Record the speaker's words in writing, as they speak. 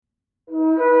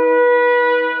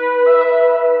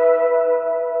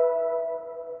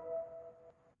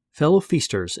fellow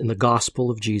feasters in the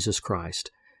gospel of Jesus Christ.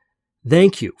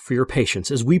 Thank you for your patience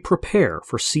as we prepare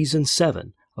for Season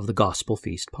 7 of the Gospel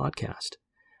Feast podcast.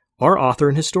 Our author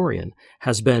and historian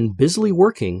has been busily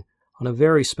working on a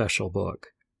very special book,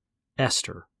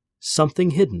 Esther,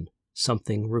 Something Hidden,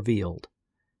 Something Revealed.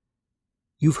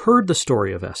 You've heard the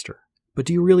story of Esther, but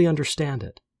do you really understand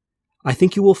it? I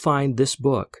think you will find this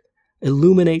book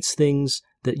illuminates things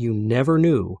that you never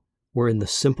knew were in the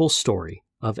simple story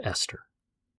of Esther.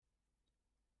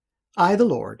 I, the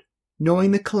Lord,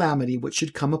 knowing the calamity which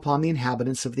should come upon the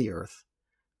inhabitants of the earth,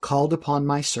 called upon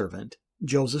my servant,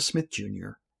 Joseph Smith,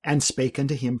 Jr., and spake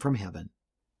unto him from heaven,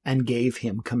 and gave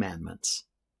him commandments.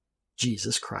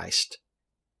 Jesus Christ,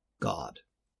 God.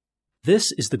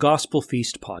 This is the Gospel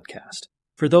Feast podcast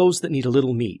for those that need a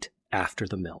little meat after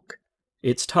the milk.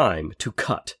 It's time to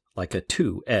cut like a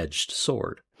two-edged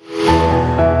sword.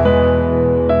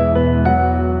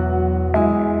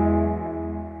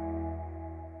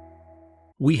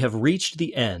 We have reached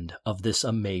the end of this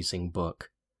amazing book,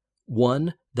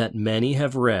 one that many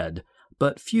have read,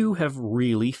 but few have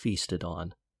really feasted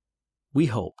on. We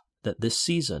hope that this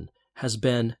season has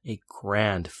been a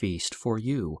grand feast for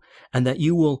you, and that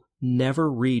you will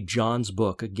never read John's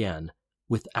book again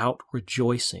without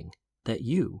rejoicing that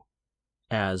you,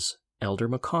 as Elder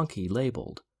McConkie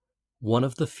labeled, one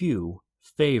of the few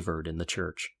favored in the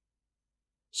church.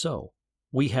 So,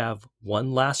 we have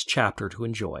one last chapter to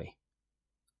enjoy.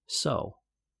 So,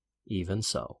 even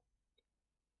so.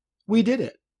 We did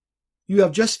it. You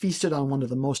have just feasted on one of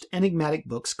the most enigmatic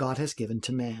books God has given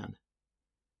to man.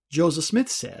 Joseph Smith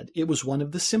said it was one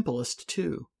of the simplest,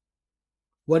 too.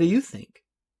 What do you think?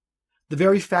 The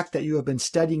very fact that you have been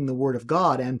studying the Word of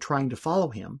God and trying to follow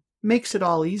Him makes it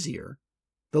all easier.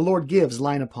 The Lord gives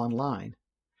line upon line.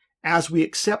 As we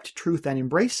accept truth and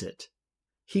embrace it,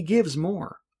 He gives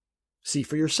more. See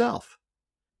for yourself.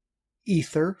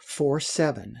 Ether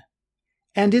 4:7.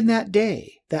 And in that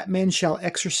day that men shall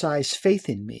exercise faith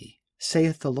in me,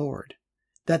 saith the Lord,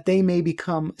 that they may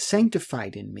become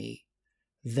sanctified in me.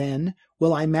 Then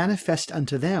will I manifest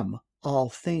unto them all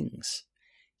things,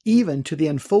 even to the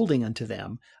unfolding unto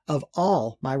them of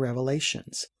all my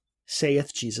revelations,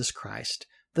 saith Jesus Christ,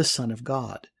 the Son of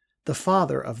God, the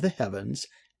Father of the heavens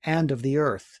and of the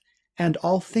earth, and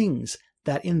all things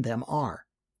that in them are.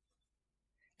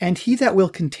 And he that will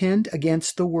contend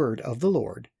against the word of the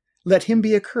Lord, let him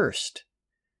be accursed.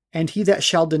 And he that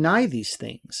shall deny these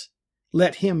things,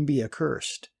 let him be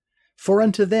accursed. For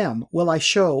unto them will I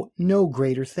show no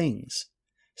greater things,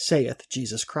 saith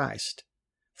Jesus Christ.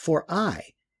 For I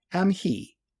am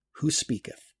he who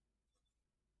speaketh.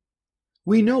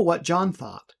 We know what John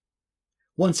thought.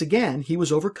 Once again he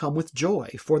was overcome with joy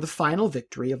for the final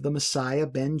victory of the Messiah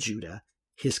ben Judah,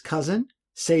 his cousin,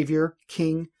 savior,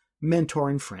 king, mentor,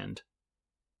 and friend.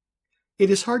 It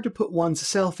is hard to put one's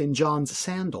self in John's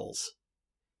sandals.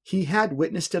 He had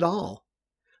witnessed it all: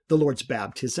 the Lord's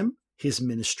baptism, his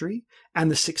ministry, and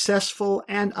the successful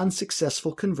and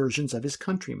unsuccessful conversions of his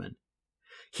countrymen.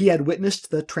 He had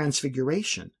witnessed the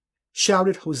transfiguration,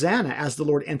 shouted Hosanna as the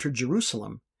Lord entered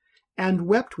Jerusalem, and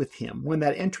wept with him when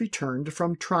that entry turned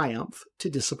from triumph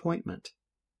to disappointment.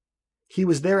 He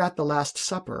was there at the Last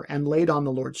Supper and laid on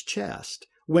the Lord's chest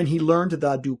when he learned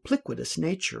the duplicitous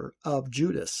nature of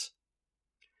Judas.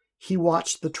 He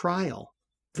watched the trial,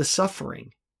 the suffering,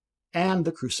 and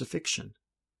the crucifixion.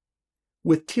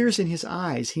 With tears in his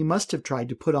eyes, he must have tried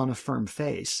to put on a firm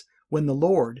face when the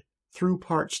Lord, through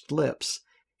parched lips,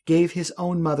 gave his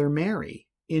own mother Mary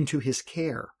into his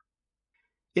care.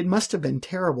 It must have been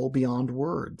terrible beyond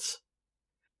words.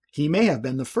 He may have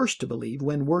been the first to believe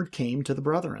when word came to the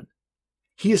brethren.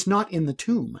 He is not in the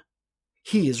tomb.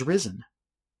 He is risen.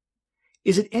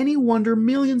 Is it any wonder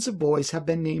millions of boys have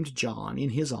been named John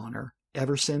in his honor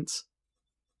ever since?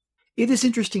 It is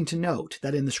interesting to note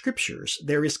that in the Scriptures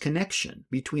there is connection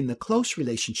between the close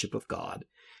relationship of God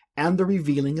and the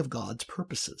revealing of God's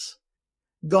purposes.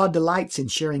 God delights in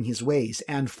sharing his ways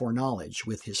and foreknowledge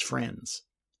with his friends.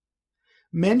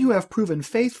 Men who have proven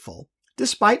faithful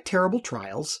despite terrible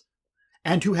trials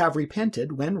and who have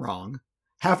repented when wrong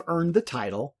have earned the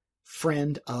title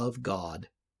Friend of God.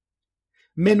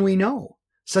 Men we know,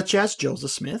 such as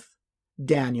Joseph Smith,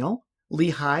 Daniel,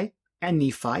 Lehi, and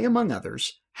Nephi, among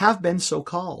others, have been so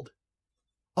called.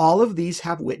 All of these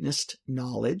have witnessed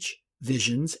knowledge,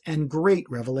 visions, and great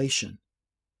revelation.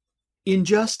 In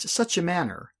just such a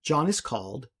manner, John is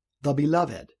called the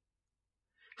Beloved.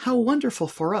 How wonderful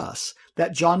for us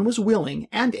that John was willing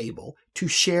and able to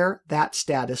share that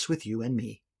status with you and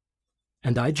me.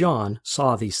 And I, John,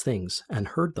 saw these things and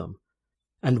heard them.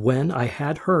 And when I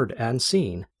had heard and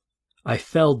seen, I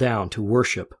fell down to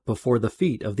worship before the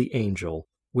feet of the angel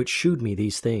which shewed me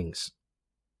these things.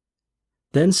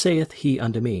 Then saith he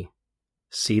unto me,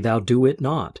 See thou do it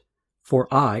not,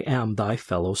 for I am thy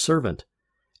fellow servant,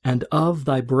 and of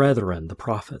thy brethren the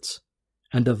prophets,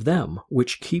 and of them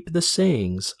which keep the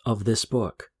sayings of this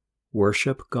book.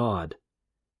 Worship God.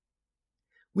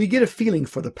 We get a feeling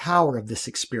for the power of this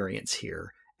experience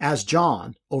here, as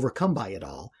John, overcome by it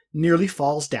all, nearly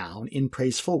falls down in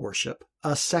praiseful worship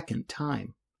a second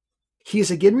time. He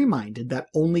is again reminded that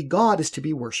only God is to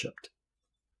be worshipped.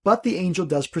 But the angel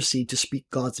does proceed to speak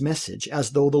God's message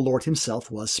as though the Lord himself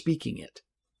was speaking it.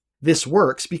 This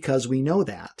works because we know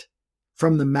that,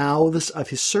 from the mouths of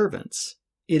his servants,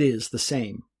 it is the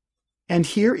same. And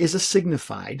here is a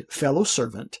signified fellow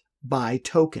servant by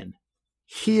token.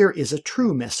 Here is a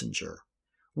true messenger.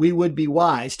 We would be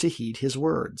wise to heed his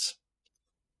words.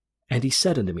 And he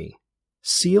said unto me,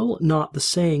 Seal not the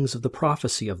sayings of the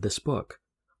prophecy of this book,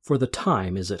 for the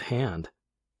time is at hand.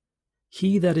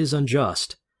 He that is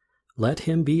unjust, let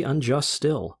him be unjust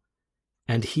still,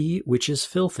 and he which is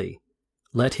filthy,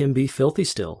 let him be filthy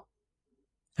still,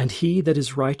 and he that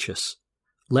is righteous,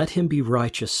 let him be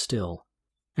righteous still,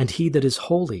 and he that is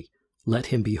holy, let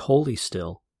him be holy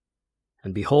still.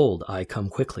 And behold, I come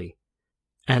quickly,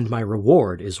 and my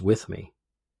reward is with me,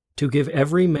 to give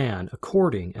every man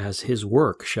according as his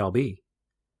work shall be.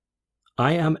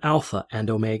 I am Alpha and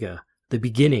Omega, the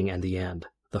beginning and the end,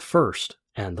 the first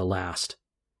and the last.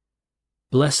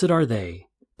 Blessed are they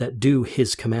that do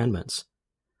his commandments,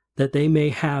 that they may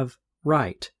have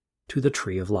right to the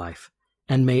tree of life,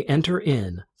 and may enter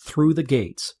in through the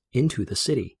gates into the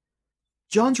city.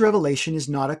 John's revelation is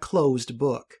not a closed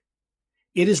book.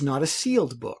 It is not a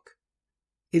sealed book.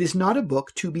 It is not a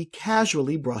book to be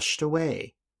casually brushed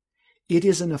away. It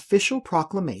is an official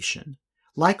proclamation,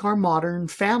 like our modern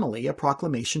family a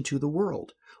proclamation to the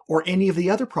world, or any of the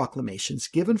other proclamations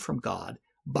given from God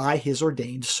by his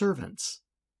ordained servants,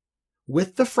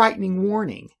 with the frightening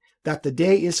warning that the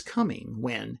day is coming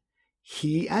when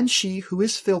he and she who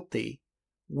is filthy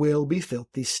will be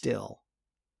filthy still.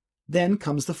 Then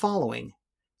comes the following,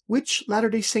 which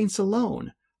Latter-day Saints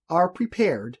alone are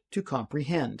prepared to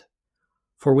comprehend.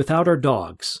 For without are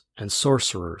dogs, and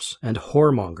sorcerers, and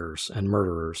whoremongers, and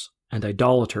murderers, and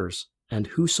idolaters, and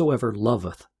whosoever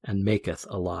loveth and maketh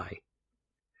a lie.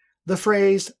 The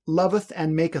phrase, loveth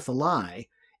and maketh a lie,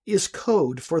 is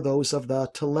code for those of the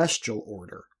telestial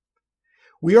order.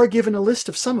 We are given a list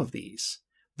of some of these: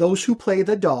 those who play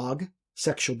the dog,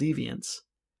 sexual deviants;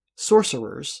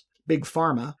 sorcerers, big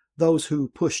pharma, those who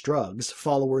push drugs,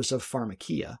 followers of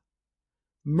pharmakia;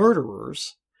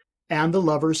 murderers, and the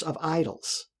lovers of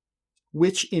idols,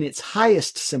 which in its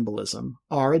highest symbolism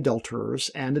are adulterers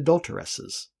and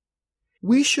adulteresses.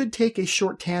 We should take a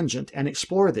short tangent and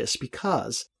explore this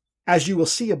because, as you will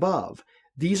see above,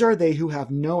 these are they who have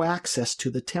no access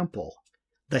to the temple,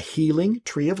 the healing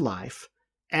tree of life,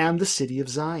 and the city of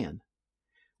Zion.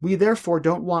 We therefore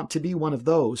don't want to be one of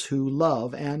those who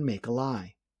love and make a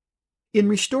lie. In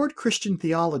restored Christian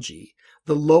theology,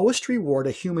 the lowest reward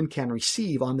a human can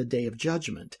receive on the day of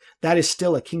judgment, that is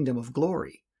still a kingdom of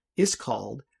glory, is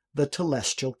called the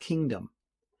telestial kingdom.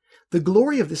 The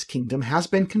glory of this kingdom has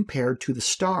been compared to the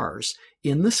stars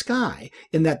in the sky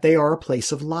in that they are a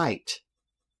place of light.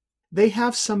 They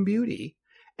have some beauty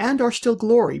and are still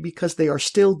glory because they are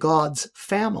still God's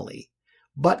family,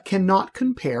 but cannot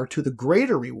compare to the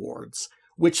greater rewards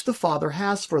which the Father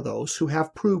has for those who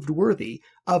have proved worthy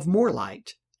of more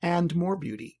light and more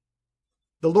beauty.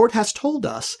 The Lord has told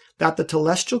us that the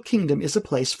telestial kingdom is a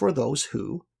place for those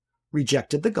who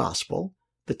rejected the gospel,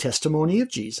 the testimony of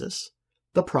Jesus,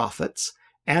 the prophets,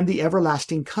 and the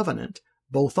everlasting covenant,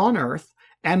 both on earth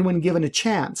and when given a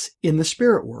chance in the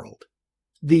spirit world.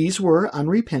 These were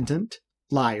unrepentant,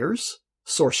 liars,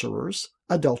 sorcerers,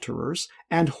 adulterers,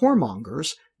 and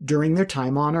whoremongers during their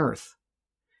time on earth,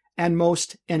 and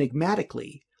most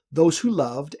enigmatically, those who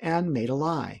loved and made a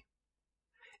lie.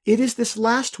 It is this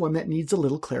last one that needs a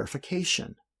little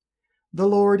clarification. The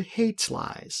Lord hates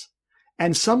lies,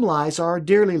 and some lies are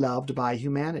dearly loved by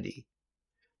humanity.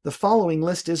 The following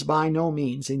list is by no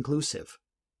means inclusive.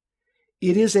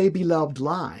 It is a beloved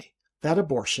lie that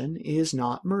abortion is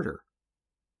not murder.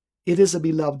 It is a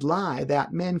beloved lie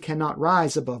that men cannot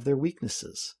rise above their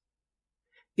weaknesses.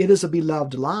 It is a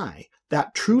beloved lie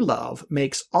that true love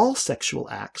makes all sexual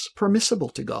acts permissible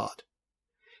to God.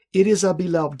 It is a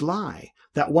beloved lie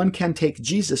that one can take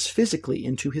Jesus physically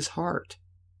into his heart.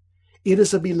 It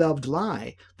is a beloved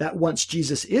lie that once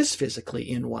Jesus is physically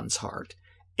in one's heart,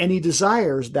 any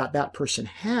desires that that person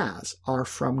has are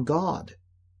from God.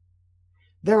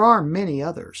 There are many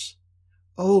others.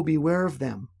 Oh, beware of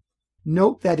them.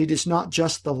 Note that it is not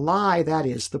just the lie that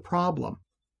is the problem,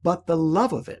 but the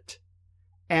love of it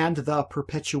and the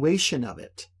perpetuation of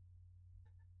it,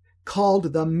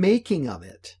 called the making of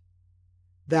it,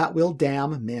 that will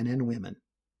damn men and women.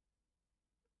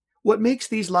 What makes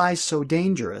these lies so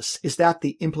dangerous is that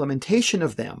the implementation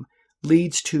of them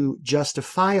leads to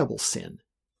justifiable sin.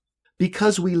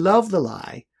 Because we love the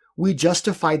lie, we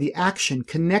justify the action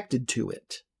connected to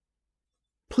it.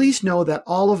 Please know that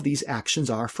all of these actions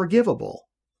are forgivable,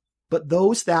 but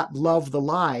those that love the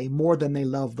lie more than they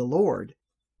love the Lord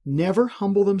never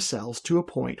humble themselves to a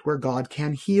point where God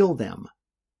can heal them.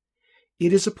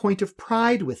 It is a point of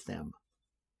pride with them.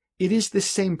 It is this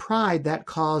same pride that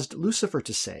caused Lucifer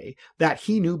to say that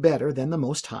he knew better than the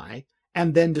Most High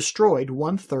and then destroyed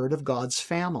 1/3 of God's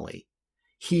family.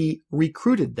 He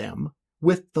recruited them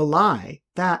with the lie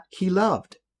that he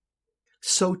loved.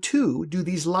 So too do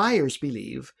these liars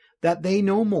believe that they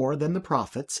know more than the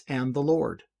prophets and the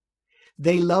Lord.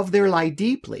 They love their lie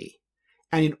deeply,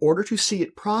 and in order to see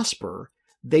it prosper,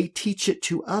 they teach it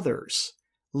to others,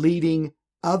 leading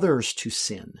others to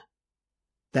sin.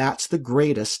 That's the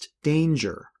greatest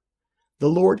danger. The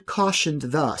Lord cautioned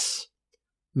thus.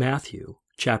 Matthew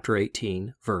chapter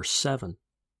 18, verse 7.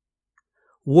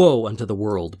 Woe unto the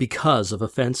world because of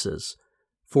offenses!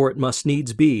 For it must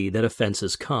needs be that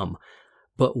offenses come,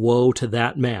 but woe to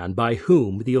that man by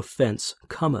whom the offense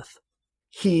cometh.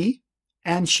 He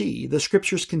and she, the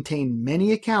Scriptures contain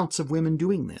many accounts of women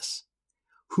doing this,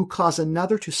 who cause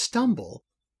another to stumble,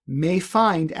 may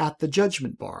find at the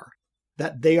judgment bar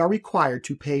that they are required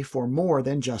to pay for more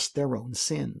than just their own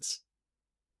sins.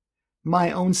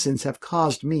 My own sins have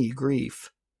caused me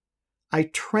grief. I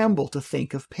tremble to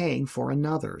think of paying for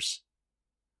another's.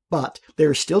 But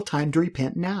there is still time to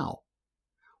repent now.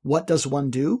 What does one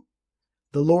do?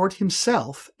 The Lord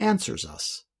himself answers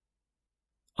us.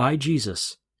 I,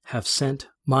 Jesus, have sent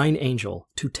mine angel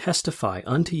to testify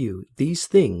unto you these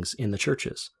things in the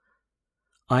churches.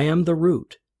 I am the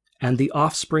root and the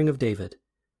offspring of David,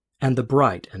 and the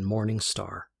bright and morning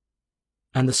star.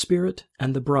 And the Spirit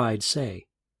and the bride say,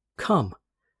 Come,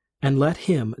 and let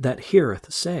him that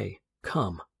heareth say,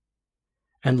 Come.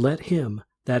 And let him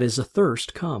that is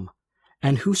athirst come,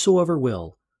 and whosoever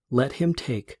will, let him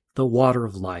take the water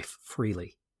of life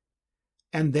freely.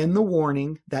 And then the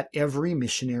warning that every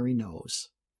missionary knows.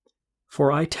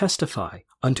 For I testify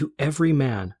unto every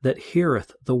man that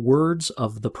heareth the words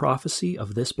of the prophecy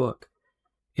of this book,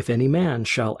 if any man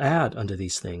shall add unto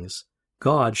these things,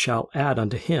 God shall add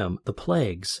unto him the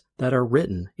plagues that are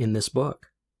written in this book.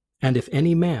 And if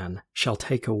any man shall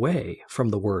take away from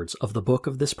the words of the book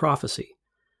of this prophecy,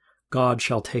 God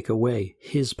shall take away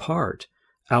his part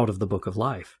out of the book of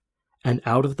life, and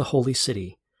out of the holy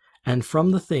city, and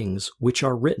from the things which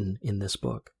are written in this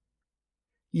book.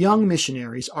 Young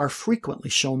missionaries are frequently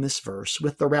shown this verse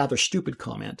with the rather stupid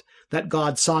comment that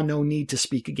God saw no need to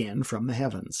speak again from the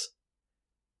heavens.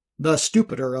 The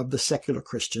stupider of the secular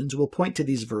Christians will point to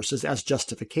these verses as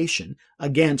justification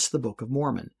against the Book of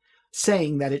Mormon,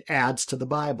 saying that it adds to the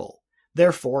Bible.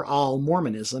 Therefore, all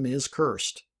Mormonism is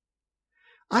cursed.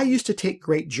 I used to take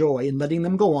great joy in letting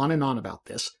them go on and on about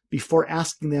this before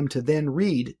asking them to then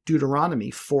read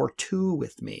Deuteronomy 4:2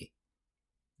 with me.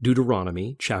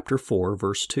 Deuteronomy chapter 4,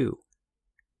 verse 2.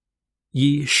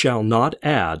 Ye shall not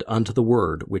add unto the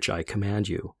word which I command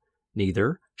you,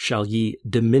 neither shall ye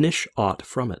diminish aught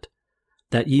from it,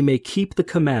 that ye may keep the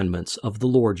commandments of the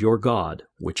Lord your God,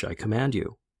 which I command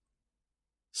you.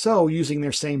 So, using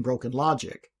their same broken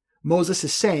logic, Moses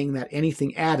is saying that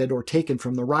anything added or taken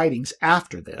from the writings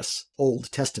after this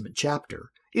Old Testament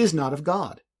chapter is not of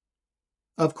God.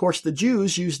 Of course, the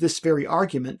Jews use this very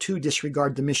argument to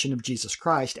disregard the mission of Jesus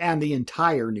Christ and the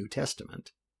entire New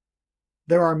Testament.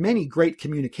 There are many great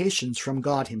communications from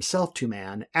God himself to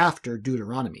man after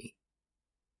Deuteronomy.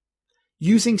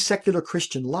 Using secular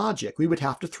Christian logic, we would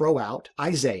have to throw out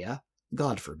Isaiah,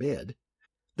 God forbid,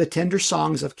 the tender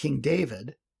songs of King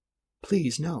David.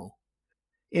 Please no.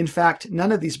 In fact,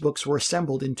 none of these books were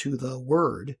assembled into the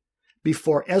Word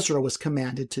before Ezra was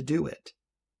commanded to do it.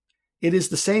 It is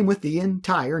the same with the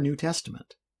entire New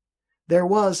Testament. There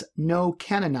was no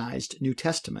canonized New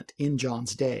Testament in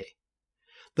John's day.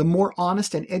 The more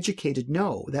honest and educated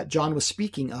know that John was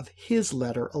speaking of his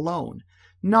letter alone,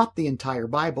 not the entire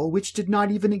Bible, which did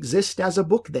not even exist as a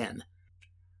book then.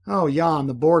 Oh, yawn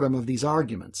the boredom of these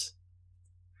arguments.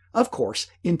 Of course,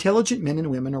 intelligent men and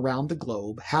women around the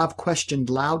globe have questioned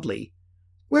loudly,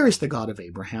 where is the God of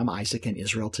Abraham, Isaac, and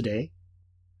Israel today?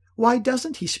 Why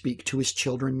doesn't he speak to his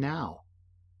children now?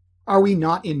 Are we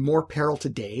not in more peril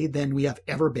today than we have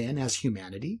ever been as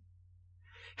humanity?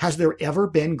 Has there ever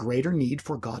been greater need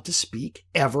for God to speak,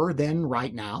 ever, than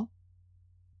right now?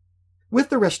 With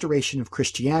the restoration of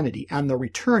Christianity and the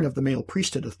return of the male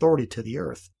priesthood authority to the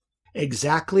earth,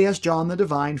 exactly as John the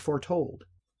Divine foretold,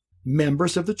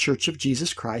 members of the Church of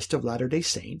Jesus Christ of Latter-day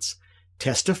Saints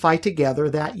testify together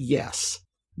that yes,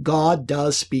 God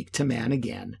does speak to man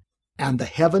again, and the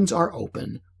heavens are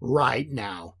open right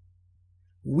now.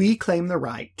 We claim the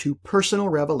right to personal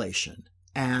revelation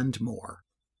and more.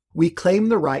 We claim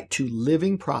the right to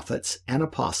living prophets and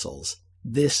apostles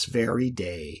this very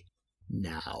day,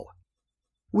 now.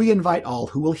 We invite all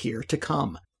who will hear to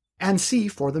come and see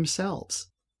for themselves.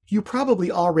 You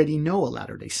probably already know a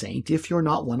Latter-day Saint if you're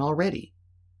not one already.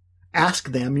 Ask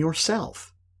them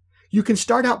yourself. You can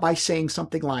start out by saying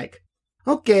something like,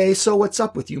 "Okay, so what's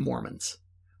up with you Mormons?"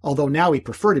 Although now we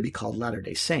prefer to be called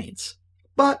Latter-day Saints.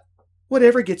 But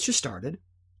whatever gets you started.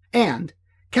 And,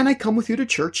 can I come with you to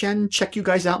church and check you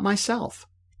guys out myself?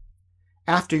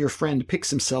 After your friend picks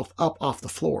himself up off the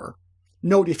floor,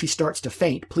 note if he starts to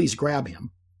faint, please grab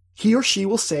him. He or she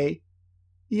will say,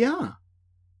 "Yeah."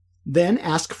 Then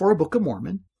ask for a Book of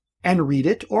Mormon and read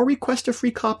it or request a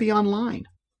free copy online.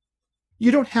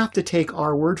 You don't have to take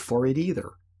our word for it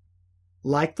either.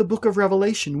 Like the Book of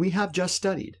Revelation we have just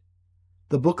studied,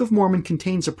 the Book of Mormon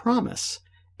contains a promise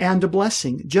and a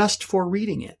blessing just for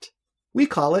reading it. We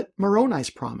call it Moroni's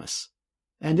promise,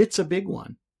 and it's a big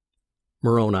one.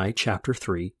 Moroni chapter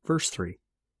 3, verse 3.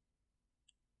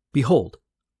 Behold,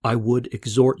 I would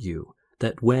exhort you,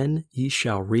 that when ye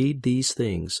shall read these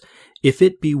things, if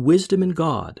it be wisdom in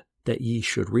God that ye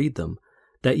should read them,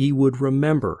 that ye would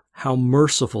remember how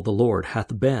merciful the Lord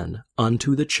hath been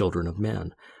unto the children of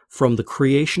men, from the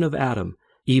creation of Adam,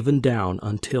 even down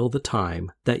until the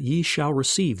time that ye shall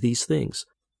receive these things,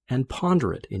 and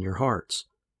ponder it in your hearts.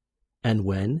 And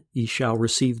when ye shall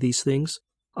receive these things,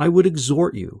 I would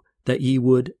exhort you that ye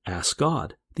would ask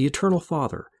God, the eternal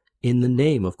Father, in the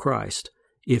name of Christ,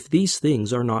 if these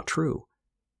things are not true.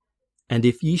 And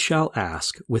if ye shall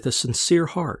ask with a sincere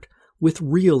heart, with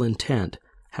real intent,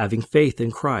 having faith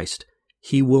in Christ,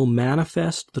 he will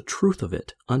manifest the truth of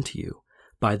it unto you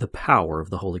by the power of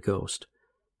the Holy Ghost.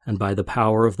 And by the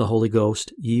power of the Holy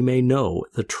Ghost ye may know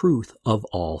the truth of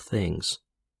all things.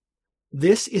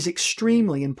 This is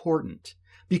extremely important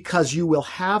because you will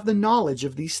have the knowledge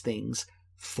of these things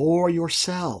for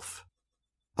yourself.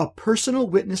 A personal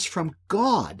witness from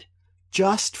God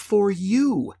just for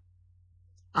you.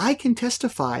 I can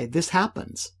testify this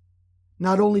happens.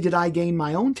 Not only did I gain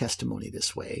my own testimony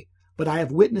this way, but I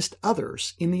have witnessed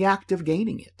others in the act of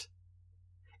gaining it.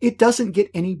 It doesn't get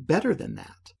any better than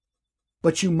that.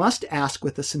 But you must ask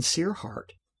with a sincere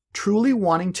heart, truly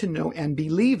wanting to know and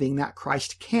believing that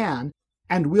Christ can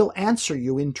and will answer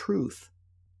you in truth.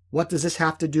 What does this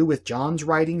have to do with John's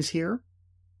writings here?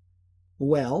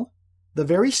 Well, the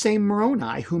very same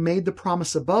Moroni who made the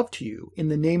promise above to you in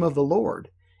the name of the Lord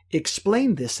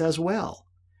explained this as well,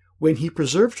 when he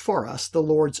preserved for us the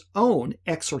Lord's own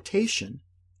exhortation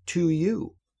to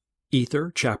you.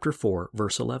 Ether chapter 4,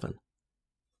 verse 11.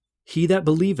 He that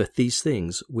believeth these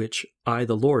things which I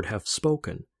the Lord have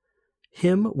spoken,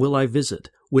 him will I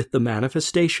visit with the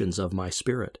manifestations of my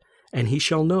Spirit, and he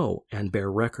shall know and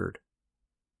bear record.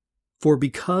 For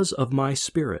because of my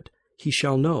Spirit he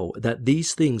shall know that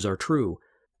these things are true,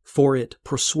 for it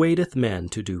persuadeth men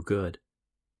to do good.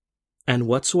 And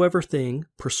whatsoever thing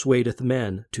persuadeth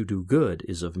men to do good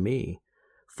is of me,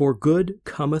 for good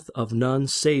cometh of none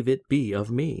save it be of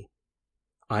me.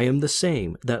 I am the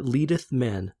same that leadeth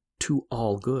men to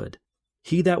all good.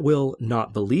 He that will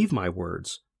not believe my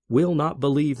words will not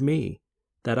believe me,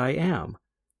 that I am.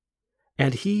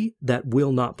 And he that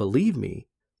will not believe me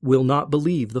will not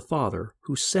believe the Father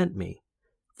who sent me.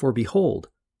 For behold,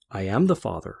 I am the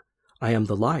Father, I am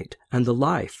the light, and the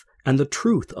life, and the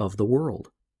truth of the world.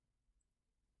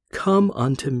 Come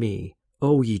unto me,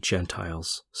 O ye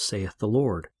Gentiles, saith the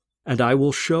Lord, and I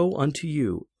will show unto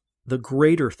you the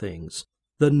greater things,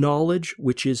 the knowledge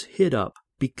which is hid up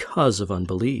because of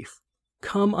unbelief.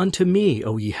 Come unto me,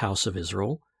 O ye house of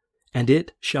Israel, and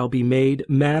it shall be made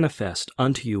manifest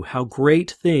unto you how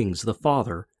great things the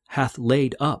Father hath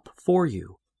laid up for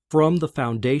you from the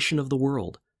foundation of the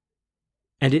world.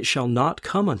 And it shall not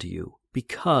come unto you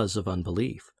because of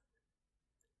unbelief.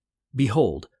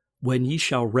 Behold, when ye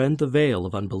shall rend the veil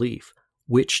of unbelief,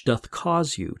 which doth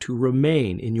cause you to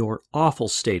remain in your awful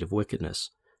state of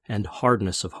wickedness, and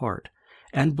hardness of heart,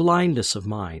 and blindness of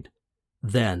mind,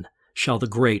 then shall the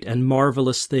great and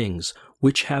marvelous things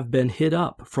which have been hid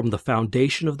up from the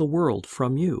foundation of the world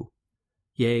from you,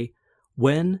 yea,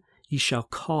 when ye shall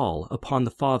call upon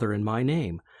the Father in my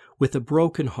name, with a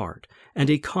broken heart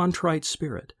and a contrite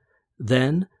spirit,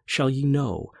 Then shall ye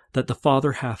know that the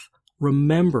Father hath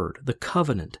remembered the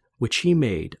covenant which he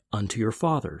made unto your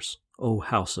fathers, O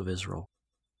house of Israel.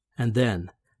 And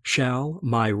then shall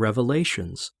my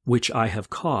revelations, which I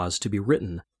have caused to be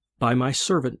written by my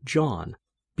servant John,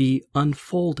 be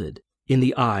unfolded in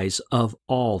the eyes of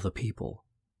all the people.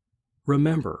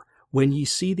 Remember, when ye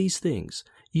see these things,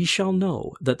 ye shall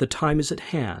know that the time is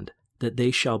at hand, that they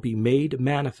shall be made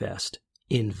manifest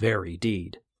in very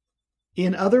deed.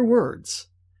 In other words,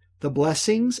 the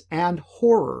blessings and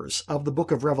horrors of the book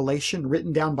of Revelation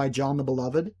written down by John the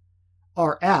Beloved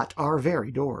are at our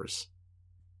very doors.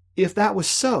 If that was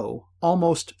so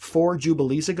almost 4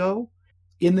 Jubilees ago,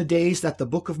 in the days that the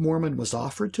Book of Mormon was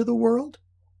offered to the world,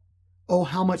 oh,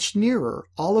 how much nearer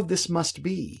all of this must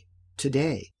be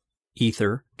today.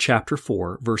 Ether chapter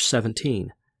 4, verse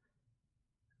 17.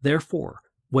 Therefore,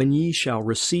 when ye shall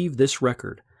receive this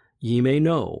record, ye may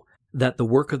know that the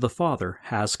work of the Father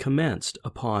has commenced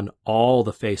upon all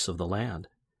the face of the land.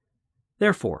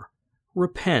 Therefore,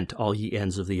 repent all ye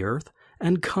ends of the earth,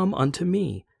 and come unto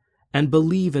me, and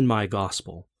believe in my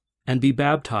gospel, and be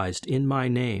baptized in my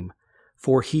name,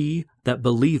 for he that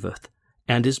believeth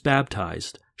and is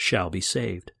baptized shall be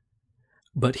saved.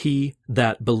 But he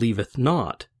that believeth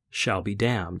not shall be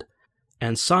damned,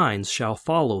 and signs shall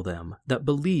follow them that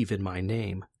believe in my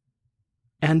name.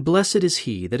 And blessed is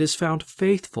he that is found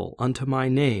faithful unto my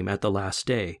name at the last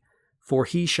day, for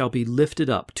he shall be lifted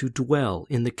up to dwell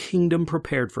in the kingdom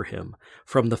prepared for him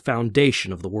from the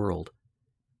foundation of the world.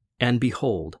 And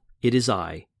behold, it is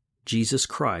I, Jesus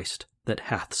Christ, that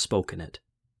hath spoken it.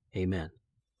 Amen.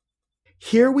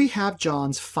 Here we have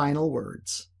John's final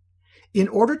words. In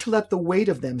order to let the weight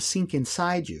of them sink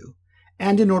inside you,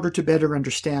 and in order to better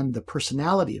understand the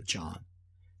personality of John,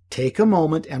 take a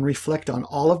moment and reflect on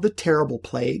all of the terrible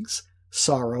plagues,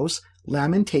 sorrows,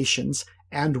 lamentations,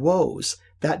 and woes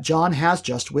that John has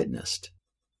just witnessed.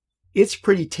 It's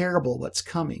pretty terrible what's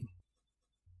coming.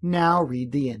 Now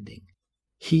read the ending.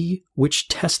 He which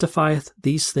testifieth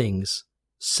these things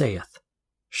saith,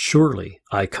 Surely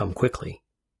I come quickly.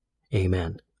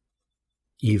 Amen.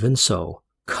 Even so,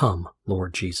 come,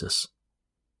 Lord Jesus.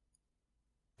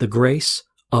 The grace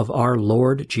of our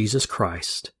Lord Jesus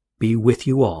Christ be with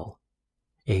you all.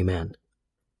 Amen.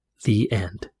 The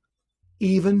end.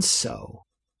 Even so,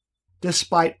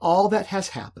 despite all that has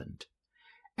happened,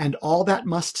 and all that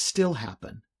must still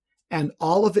happen, and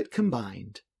all of it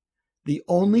combined, the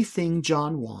only thing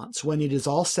John wants when it is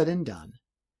all said and done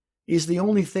is the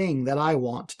only thing that I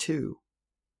want too.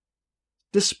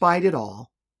 Despite it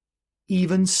all,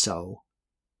 even so,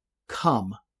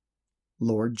 come,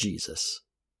 Lord Jesus.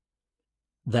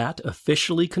 That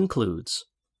officially concludes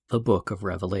the book of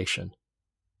Revelation.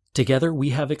 Together we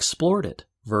have explored it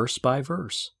verse by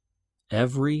verse,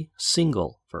 every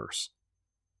single verse.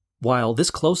 While this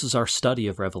closes our study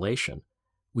of Revelation,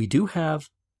 we do have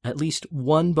at least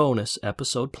one bonus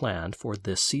episode planned for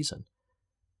this season.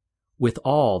 With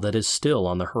all that is still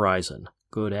on the horizon,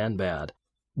 good and bad,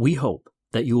 we hope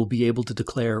that you will be able to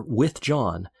declare with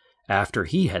John, after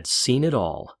he had seen it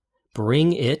all,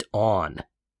 bring it on.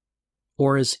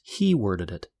 Or as he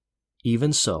worded it,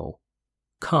 even so,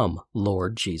 come,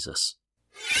 Lord Jesus.